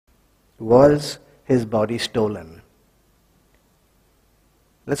was his body stolen.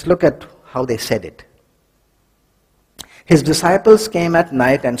 Let's look at how they said it. His disciples came at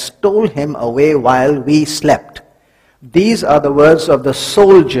night and stole him away while we slept. These are the words of the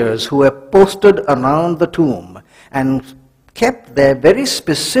soldiers who were posted around the tomb and kept there very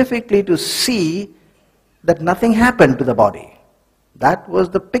specifically to see that nothing happened to the body. That was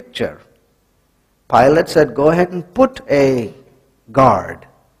the picture. Pilate said, go ahead and put a guard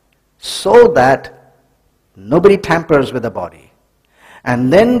so that nobody tampers with the body.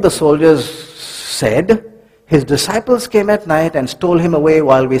 And then the soldiers said, his disciples came at night and stole him away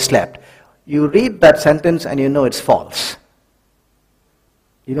while we slept. You read that sentence and you know it's false.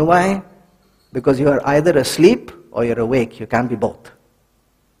 You know why? Because you are either asleep or you're awake. You can't be both.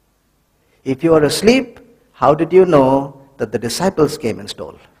 If you are asleep, how did you know that the disciples came and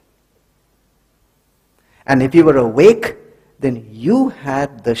stole? And if you were awake, then you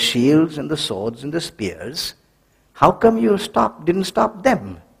had the shields and the swords and the spears. How come you didn't stop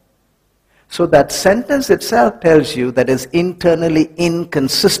them? So that sentence itself tells you that it's internally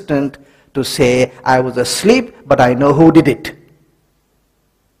inconsistent to say, I was asleep, but I know who did it.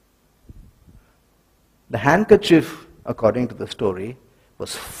 The handkerchief, according to the story,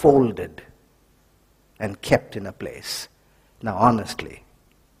 was folded and kept in a place. Now honestly,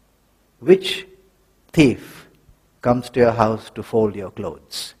 which thief comes to your house to fold your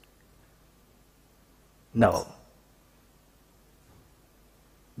clothes? No.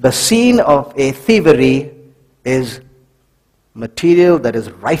 The scene of a thievery is material that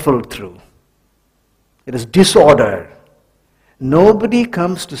is rifled through. It is disorder. Nobody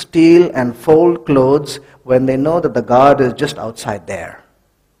comes to steal and fold clothes when they know that the guard is just outside there.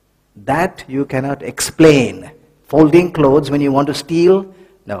 That you cannot explain. Folding clothes when you want to steal?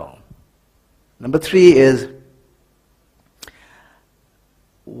 No. Number 3 is,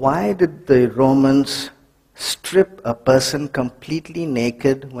 why did the Romans strip a person completely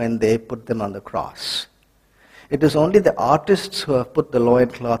naked when they put them on the cross? It is only the artists who have put the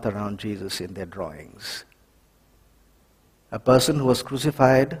loincloth around Jesus in their drawings. A person who was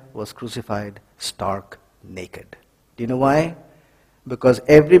crucified stark naked. Do you know why? Because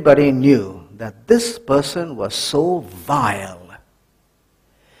everybody knew that this person was so vile.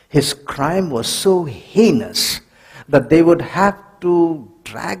 His crime was so heinous that they would have to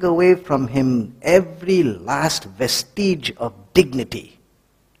drag away from him every last vestige of dignity.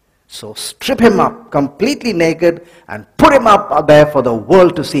 So strip him up completely naked and put him up there for the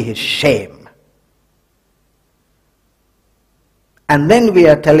world to see his shame. And then we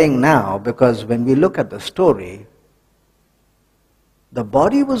are telling now, because when we look at the story, the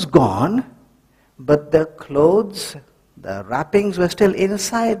body was gone, but the clothes, the wrappings were still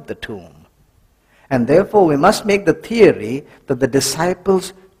inside the tomb. And therefore we must make the theory that the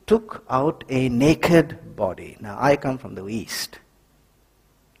disciples took out a naked body. Now I come from the East.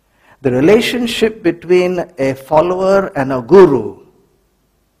 The relationship between a follower and a guru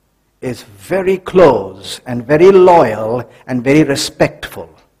is very close and very loyal and very respectful.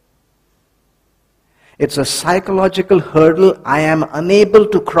 It's a psychological hurdle I am unable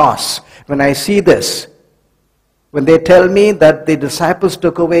to cross when I see this. When they tell me that the disciples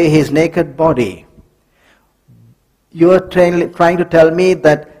took away his naked body, you are trying to tell me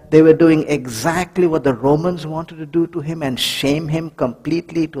that they were doing exactly what the Romans wanted to do to him and shame him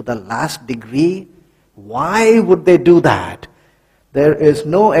completely to the last degree? Why would they do that? There is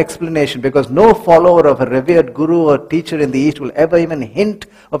no explanation, because no follower of a revered guru or teacher in the East will ever even hint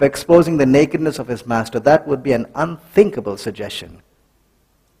of exposing the nakedness of his master. That would be an unthinkable suggestion.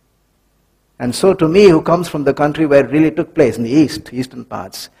 And so to me, who comes from the country where it really took place, in the eastern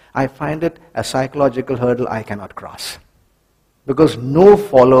parts, I find it a psychological hurdle I cannot cross. Because no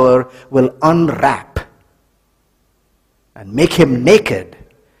follower will unwrap and make him naked,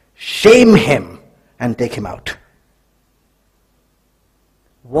 shame him, and take him out.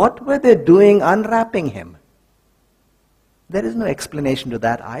 What were they doing unwrapping him? There is no explanation to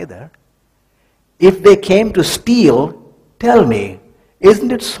that either. If they came to steal, tell me,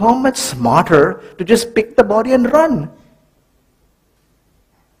 isn't it so much smarter to just pick the body and run?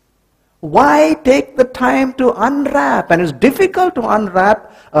 Why take the time to unwrap? And it's difficult to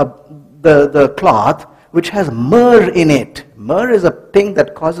unwrap the cloth which has myrrh in it. Myrrh is a thing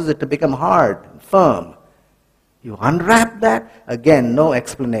that causes it to become hard and firm. You unwrap that, again, no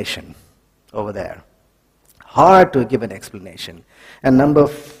explanation over there. Hard to give an explanation. And number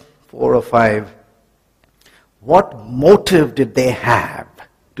 4 or 5, what motive did they have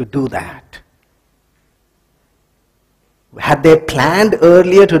to do that? Had they planned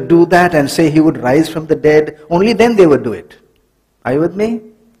earlier to do that and say he would rise from the dead? Only then they would do it. Are you with me?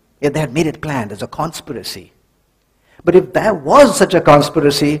 If they had made it planned as a conspiracy. But if there was such a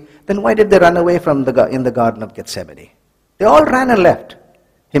conspiracy, then why did they run away from in the Garden of Gethsemane? They all ran and left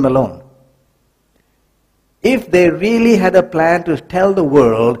him alone. If they really had a plan to tell the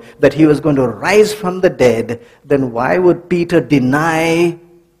world that he was going to rise from the dead, then why would Peter deny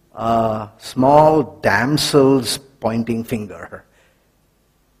a small damsel's pointing finger?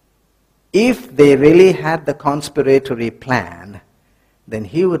 If they really had the conspiratory plan, then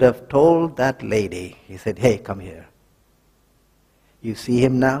he would have told that lady, he said, hey, come here. You see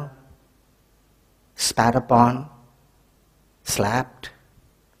him now? Spat upon, slapped,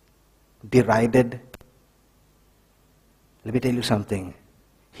 derided. Let me tell you something.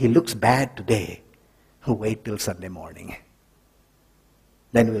 He looks bad today. Wait till Sunday morning.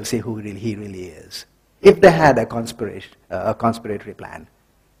 Then we'll see who he really is. If they had a conspiratory plan.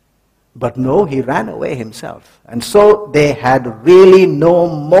 But no, he ran away himself. And so they had really no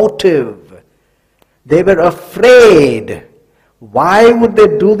motive. They were afraid. Why would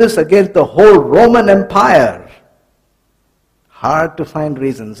they do this against the whole Roman Empire? Hard to find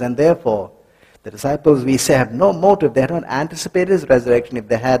reasons. And therefore, the disciples, we say, have no motive. They had not anticipated his resurrection. If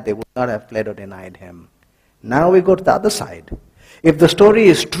they had, they would not have fled or denied him. Now we go to the other side. If the story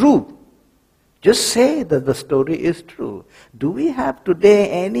is true, just say that the story is true. Do we have today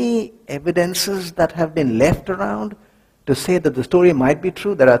any evidences that have been left around to say that the story might be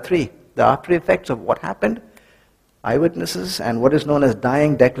true? There are three. The after effects of what happened, eyewitnesses, and what is known as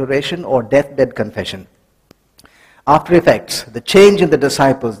dying declaration or deathbed confession. After effects, the change in the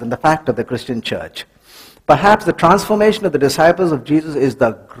disciples and the fact of the Christian church. Perhaps the transformation of the disciples of Jesus is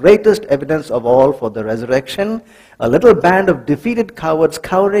the greatest evidence of all for the resurrection. A little band of defeated cowards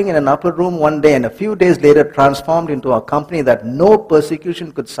cowering in an upper room one day and a few days later transformed into a company that no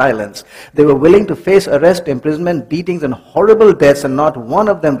persecution could silence. They were willing to face arrest, imprisonment, beatings, and horrible deaths, and not one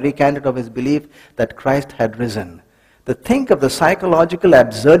of them recanted of his belief that Christ had risen. To think of the psychological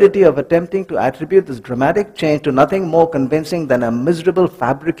absurdity of attempting to attribute this dramatic change to nothing more convincing than a miserable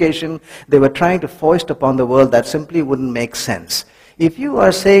fabrication they were trying to foist upon the world, that simply wouldn't make sense. If you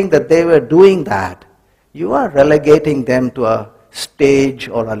are saying that they were doing that, you are relegating them to a stage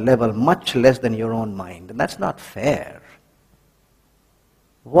or a level much less than your own mind, and that's not fair.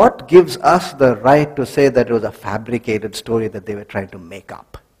 What gives us the right to say that it was a fabricated story that they were trying to make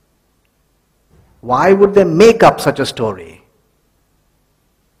up? Why would they make up such a story?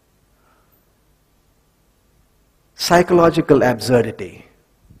 Psychological absurdity.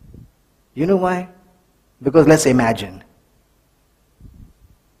 You know why? Because let's imagine.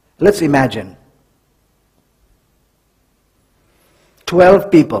 Let's imagine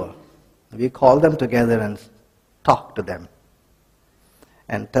 12 people. We call them together and talk to them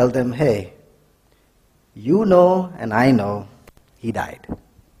and tell them, hey, you know and I know he died.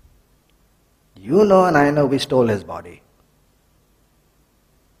 You know and I know we stole his body.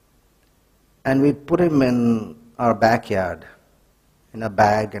 And we put him in our backyard in a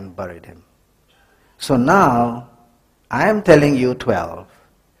bag and buried him. So now, I am telling you 12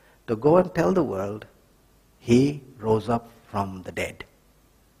 to go and tell the world he rose up from the dead.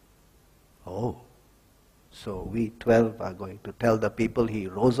 Oh, so we 12 are going to tell the people he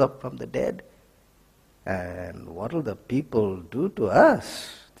rose up from the dead? And what will the people do to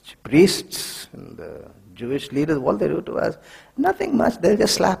us? Priests and the Jewish leaders, what they do to us? Nothing much. They'll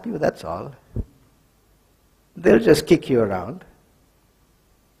just slap you, that's all. They'll just kick you around.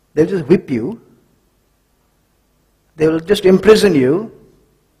 They'll just whip you. They will just imprison you.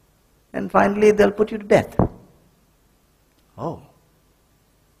 And finally they'll put you to death. Oh.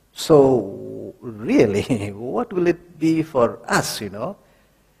 So really, what will it be for us,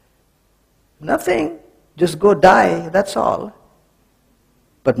 Nothing. Just go die, that's all.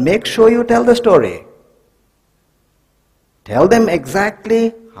 But make sure you tell the story. Tell them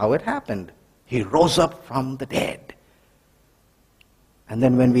exactly how it happened. He rose up from the dead. And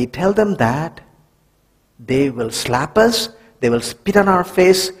then when we tell them that, they will slap us, they will spit on our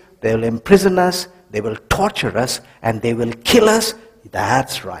face, they will imprison us, they will torture us, and they will kill us.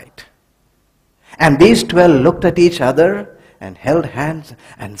 That's right. And these 12 looked at each other and held hands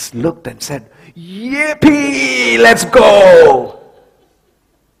and looked and said, yippee, let's go.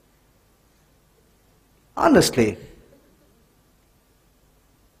 Honestly,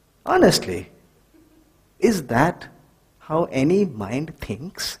 is that how any mind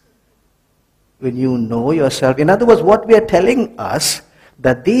thinks? When you know yourself. In other words, what we are telling us,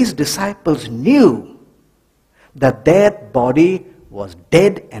 that these disciples knew that their body was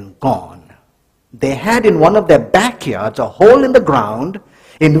dead and gone. They had in one of their backyards a hole in the ground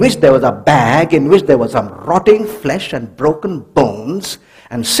in which there was a bag, in which there was some rotting flesh and broken bones,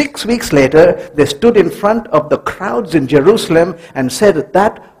 And 6 weeks later, they stood in front of the crowds in Jerusalem and said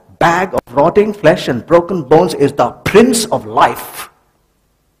that bag of rotting flesh and broken bones is the Prince of Life.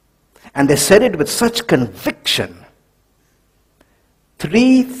 And they said it with such conviction.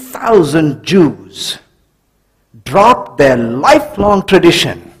 3,000 Jews dropped their lifelong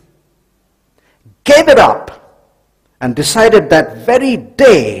tradition, gave it up, and decided that very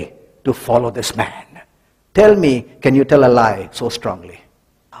day to follow this man. Tell me, can you tell a lie so strongly?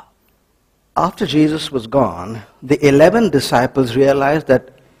 After Jesus was gone, the 11 disciples realized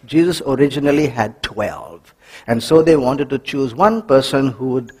that Jesus originally had 12. And so they wanted to choose one person who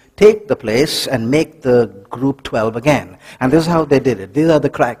would take the place and make the group 12 again. And this is how they did it. These are the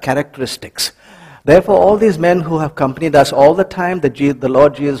characteristics. Therefore, all these men who have accompanied us all the time, the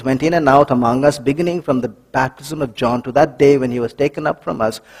Lord Jesus went in and out among us, beginning from the baptism of John to that day when he was taken up from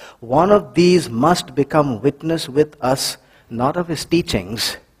us. One of these must become witness with us, not of his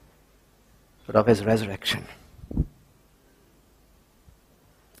teachings, but of his resurrection.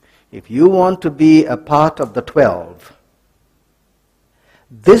 If you want to be a part of the 12,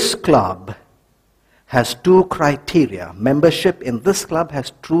 this club has 2 criteria. Membership in this club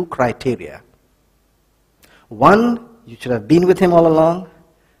has 2 criteria. 1, you should have been with him all along.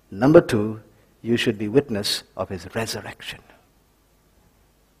 Number 2, you should be witness of his resurrection.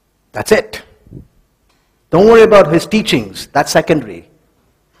 That's it. Don't worry about his teachings. That's secondary.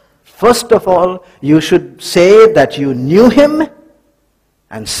 First of all, you should say that you knew him.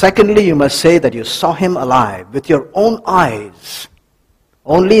 And secondly, you must say that you saw him alive with your own eyes.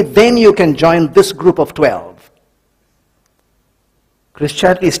 Only then you can join this group of 12.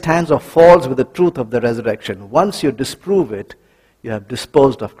 Christianity stands or falls with the truth of the resurrection. Once you disprove it, you have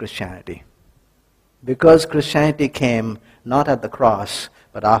disposed of Christianity. Because Christianity came not at the cross,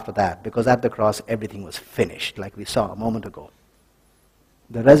 but after that. Because at the cross, everything was finished, like we saw a moment ago.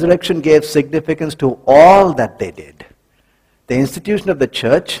 The resurrection gave significance to all that they did. The institution of the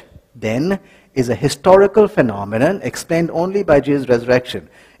church, then, is a historical phenomenon explained only by Jesus' resurrection.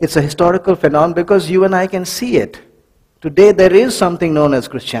 It's a historical phenomenon because you and I can see it. Today there is something known as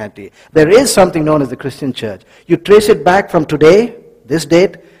Christianity. There is something known as the Christian church. You trace it back from today, this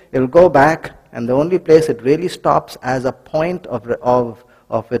date, it will go back, and the only place it really stops as a point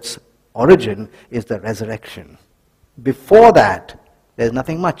of its origin is the resurrection. Before that, there's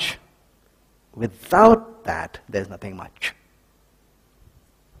nothing much. Without that, there's nothing much.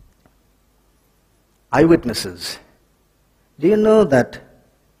 Eyewitnesses. Do you know that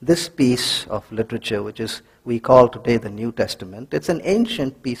this piece of literature, which is we call today the New Testament, it's an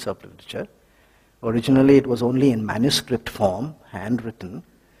ancient piece of literature. Originally it was only in manuscript form, handwritten.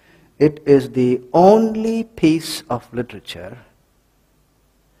 It is the only piece of literature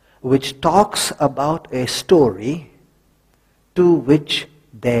which talks about a story to which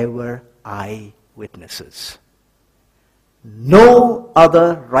there were eyewitnesses. No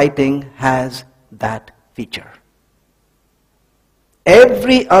other writing has that feature.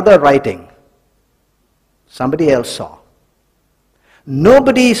 Every other writing, somebody else saw.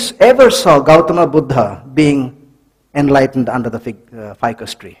 Nobody ever saw Gautama Buddha being enlightened under the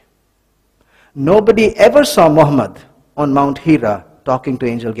ficus tree. Nobody ever saw Muhammad on Mount Hira talking to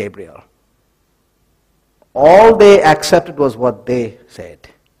Angel Gabriel. All they accepted was what they said.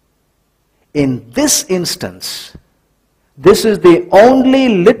 In this instance, this is the only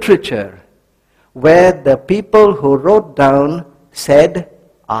literature where the people who wrote down said,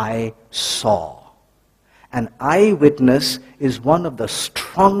 I saw. An eyewitness is one of the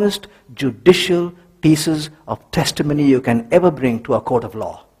strongest judicial pieces of testimony you can ever bring to a court of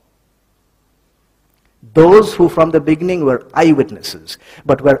law. Those who from the beginning were eyewitnesses,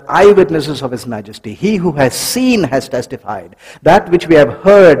 but were eyewitnesses of His Majesty. He who has seen has testified. That which we have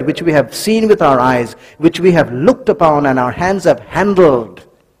heard, which we have seen with our eyes, which we have looked upon and our hands have handled.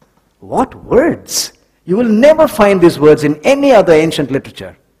 What words! You will never find these words in any other ancient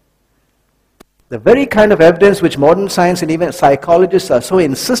literature. The very kind of evidence which modern science and even psychologists are so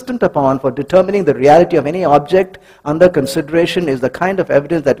insistent upon for determining the reality of any object under consideration is the kind of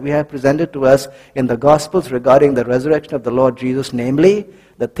evidence that we have presented to us in the Gospels regarding the resurrection of the Lord Jesus, namely,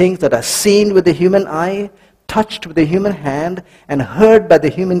 the things that are seen with the human eye, touched with the human hand, and heard by the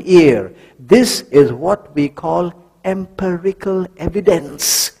human ear. This is what we call empirical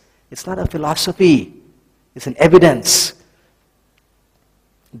evidence. It's not a philosophy. It's an evidence.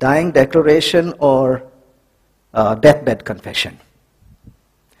 Dying declaration or deathbed confession.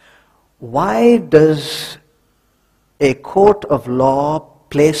 Why does a court of law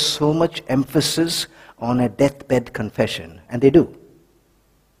place so much emphasis on a deathbed confession? And they do.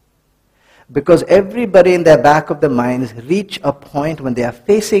 Because everybody in their back of the minds reach a point when they are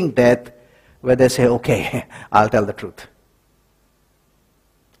facing death where they say, okay, I'll tell the truth.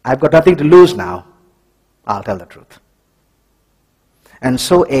 I've got nothing to lose now. I'll tell the truth. And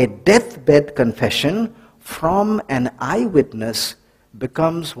so a deathbed confession from an eyewitness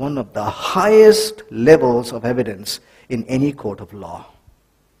becomes one of the highest levels of evidence in any court of law.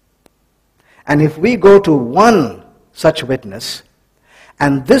 And if we go to one such witness,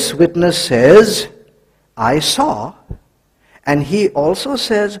 and this witness says, I saw, and he also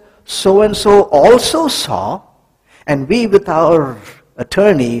says, so-and-so also saw, and we with our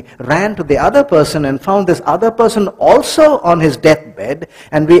attorney ran to the other person and found this other person also on his deathbed,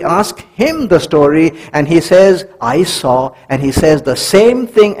 and we ask him the story, and he says, I saw, and he says the same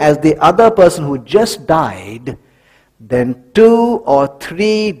thing as the other person who just died, then 2 or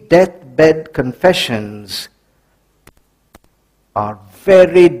 3 deathbed confessions are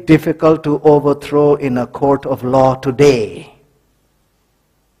very difficult to overthrow in a court of law today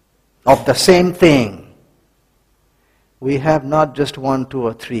of the same thing. We have not just 1, 2,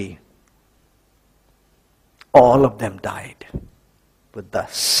 or 3. All of them died with the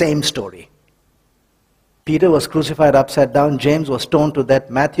same story. Peter was crucified upside down. James was stoned to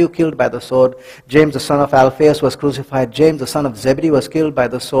death. Matthew killed by the sword. James the son of Alphaeus was crucified. James the son of Zebedee was killed by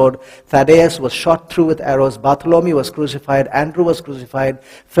the sword. Thaddeus was shot through with arrows. Bartholomew was crucified. Andrew was crucified.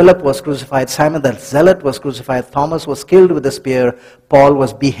 Philip was crucified. Simon the Zealot was crucified. Thomas was killed with a spear. Paul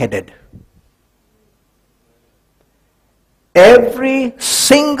was beheaded. Every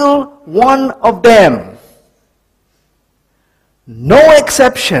single one of them, no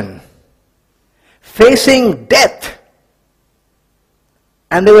exception, facing death.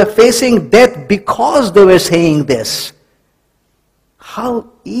 And they were facing death because they were saying this. How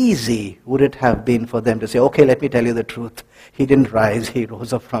easy would it have been for them to say, okay, let me tell you the truth. He didn't rise, he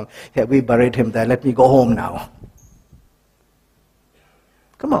rose up from, yeah, we buried him there, let me go home now.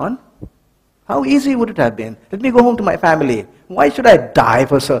 Come on. How easy would it have been? Let me go home to my family. Why should I die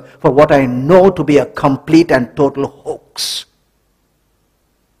for what I know to be a complete and total hoax?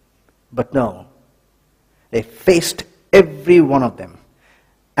 But no. They faced every one of them.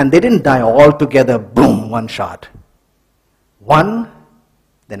 And they didn't die all together, boom, one shot. One,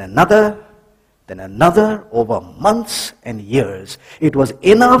 then another, over months and years. It was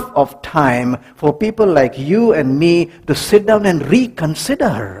enough of time for people like you and me to sit down and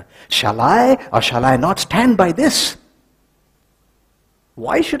reconsider. Shall I or shall I not stand by this?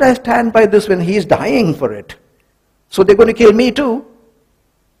 Why should I stand by this when he's dying for it? So they're going to kill me too.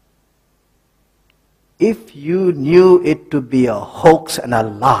 If you knew it to be a hoax and a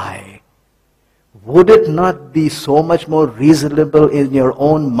lie, would it not be so much more reasonable in your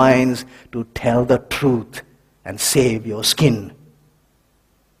own minds to tell the truth and save your skin?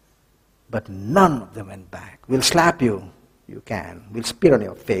 But none of them went back. We'll slap you. You can. We'll spit on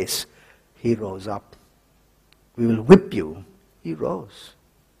your face. He rose up. We will whip you. He rose.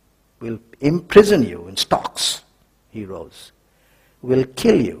 We'll imprison you in stocks. He rose. We'll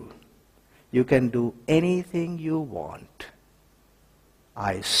kill you. You can do anything you want.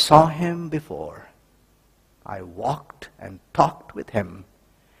 I saw him before. I walked and talked with him.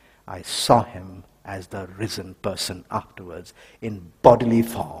 I saw him as the risen person afterwards in bodily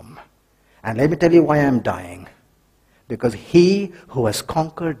form. And let me tell you why I'm dying. Because he who has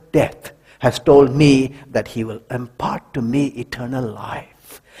conquered death has told me that he will impart to me eternal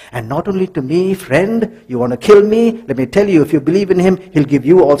life. And not only to me, friend, you want to kill me? Let me tell you, if you believe in him, he'll give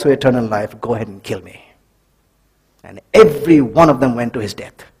you also eternal life. Go ahead and kill me. And every one of them went to his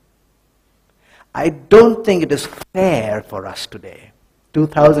death. I don't think it is fair for us today,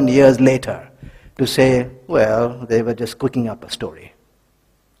 2,000 years later, to say, well, they were just cooking up a story.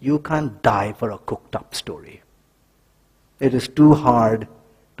 You can't die for a cooked up story. It is too hard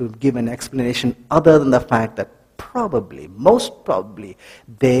to give an explanation other than the fact that probably, most probably,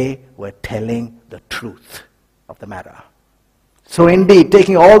 they were telling the truth of the matter. So indeed,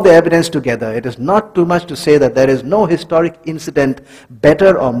 taking all the evidence together, it is not too much to say that there is no historic incident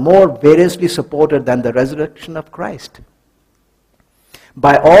better or more variously supported than the resurrection of Christ.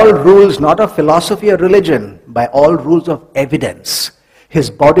 By all rules, not of philosophy or religion, by all rules of evidence, his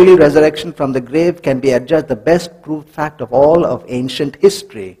bodily resurrection from the grave can be adjudged the best proved fact of all of ancient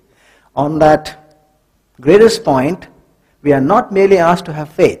history. On that greatest point, we are not merely asked to have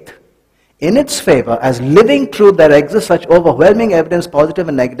faith. In its favor, as living truth, there exists such overwhelming evidence, positive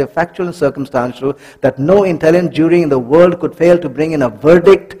and negative, factual and circumstantial, that no intelligent jury in the world could fail to bring in a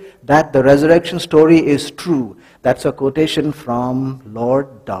verdict that the resurrection story is true. That's a quotation from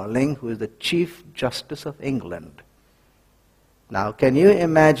Lord Darling, who is the Chief Justice of England. Now, can you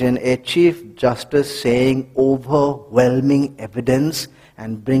imagine a Chief Justice saying overwhelming evidence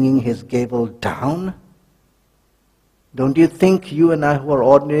and bringing his gavel down? Don't you think you and I, who are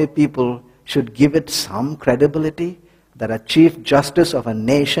ordinary people, should give it some credibility? That a Chief Justice of a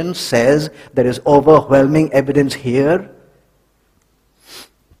nation says there is overwhelming evidence here?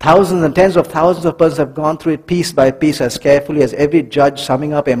 Thousands and tens of thousands of persons have gone through it piece by piece as carefully as every judge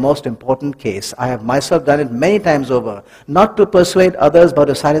summing up a most important case. I have myself done it many times over, not to persuade others but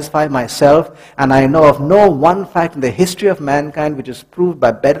to satisfy myself, and I know of no one fact in the history of mankind which is proved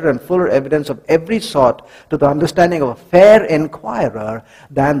by better and fuller evidence of every sort to the understanding of a fair inquirer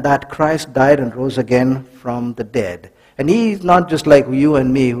than that Christ died and rose again from the dead. And he's not just like you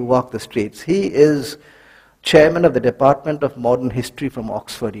and me who walk the streets. He is chairman of the Department of Modern History from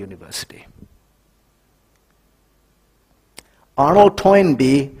Oxford University. Arnold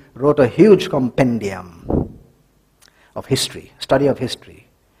Toynbee wrote a huge compendium of history, study of history.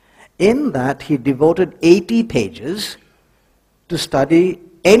 In that, he devoted 80 pages to study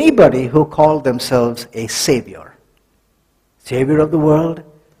anybody who called themselves a savior. Savior of the world,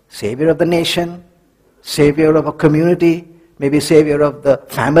 savior of the nation, savior of a community, maybe savior of the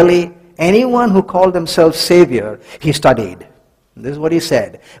family. Anyone who called themselves savior, he studied. This is what he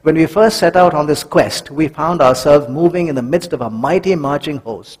said. When we first set out on this quest, we found ourselves moving in the midst of a mighty marching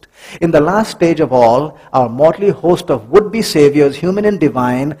host. In the last stage of all, our motley host of would-be saviors, human and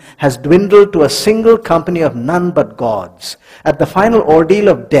divine, has dwindled to a single company of none but gods. At the final ordeal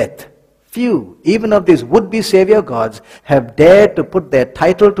of death, few, even of these would-be savior gods, have dared to put their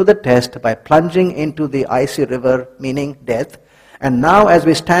title to the test by plunging into the icy river, meaning death. And now as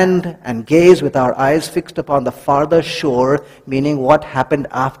we stand and gaze with our eyes fixed upon the farther shore, meaning what happened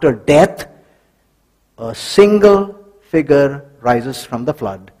after death, a single figure rises from the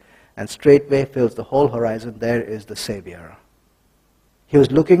flood and straightway fills the whole horizon. There is the Savior. He was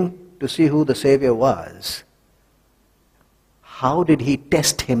looking to see who the Savior was. How did he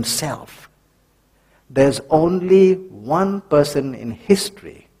test himself? There's only one person in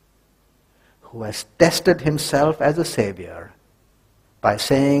history who has tested himself as a Savior by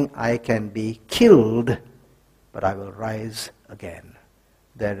saying, I can be killed, but I will rise again.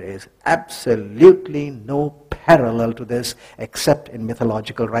 There is absolutely no parallel to this except in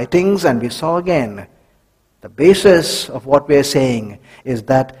mythological writings, and we saw again, the basis of what we are saying is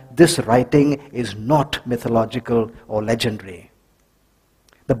that this writing is not mythological or legendary.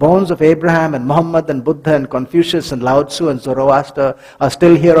 The bones of Abraham and Muhammad and Buddha and Confucius and Lao Tzu and Zoroaster are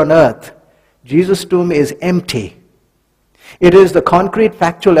still here on earth. Jesus' tomb is empty. It is the concrete,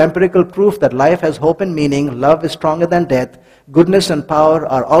 factual, empirical proof that life has hope and meaning, love is stronger than death, goodness and power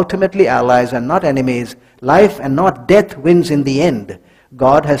are ultimately allies and not enemies, life and not death wins in the end.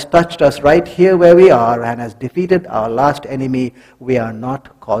 God has touched us right here where we are and has defeated our last enemy. We are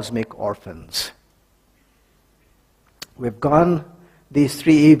not cosmic orphans. We've gone these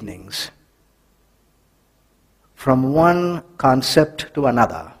 3 evenings from one concept to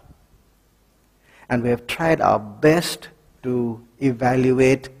another, and we have tried our best to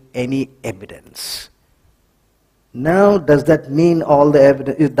evaluate any evidence. Now, does that mean all the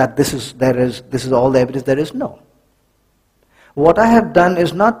evidence that this is all the evidence there is? No. What I have done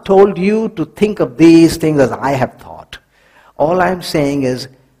is not told you to think of these things as I have thought. All I'm saying is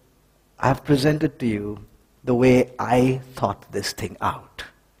I have presented to you the way I thought this thing out.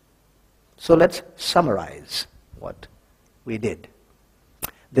 So let's summarize what we did.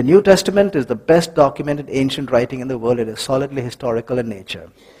 The New Testament is the best documented ancient writing in the world. It is solidly historical in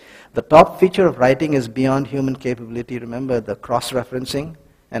nature. The top feature of writing is beyond human capability. Remember the cross-referencing,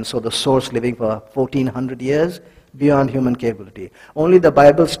 and so the source living for 1400 years, beyond human capability. Only the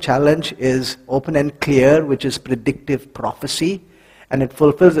Bible's challenge is open and clear, which is predictive prophecy, and it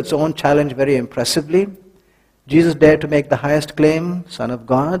fulfills its own challenge very impressively. Jesus dared to make the highest claim, Son of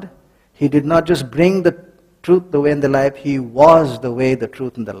God. He did not just bring the truth, the way, and the life. He was the way, the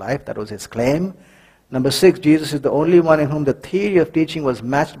truth, and the life. That was his claim. Number 6, Jesus is the only one in whom the theory of teaching was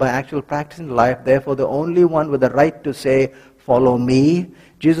matched by actual practice in life. Therefore, the only one with the right to say, follow me.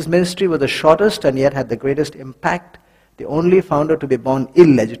 Jesus' ministry was the shortest and yet had the greatest impact. The only founder to be born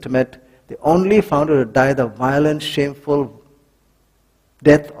illegitimate. The only founder to die the violent, shameful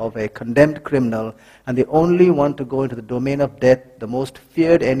death of a condemned criminal, and the only one to go into the domain of death, the most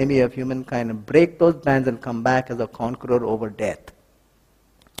feared enemy of humankind, and break those bands and come back as a conqueror over death.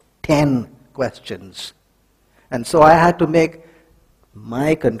 10 questions. And so I had to make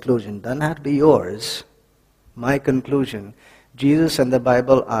my conclusion. Doesn't have to be yours. My conclusion. Jesus and the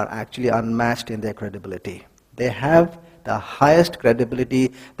Bible are actually unmatched in their credibility. They have the highest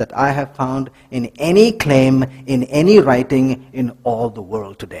credibility that I have found in any claim, in any writing in all the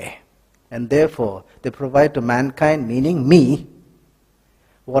world today. And therefore, they provide to mankind, meaning me,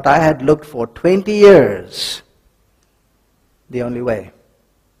 what I had looked for 20 years, the only way.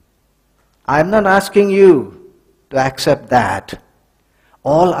 I'm not asking you to accept that.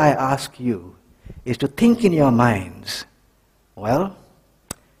 All I ask you is to think in your minds, well,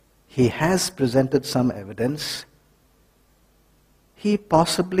 he has presented some evidence. He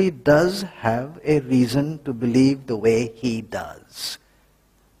possibly does have a reason to believe the way he does.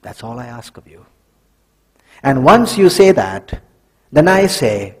 That's all I ask of you. And once you say that, then I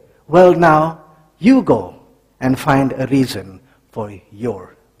say, well, now you go and find a reason for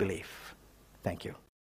your belief. Thank you.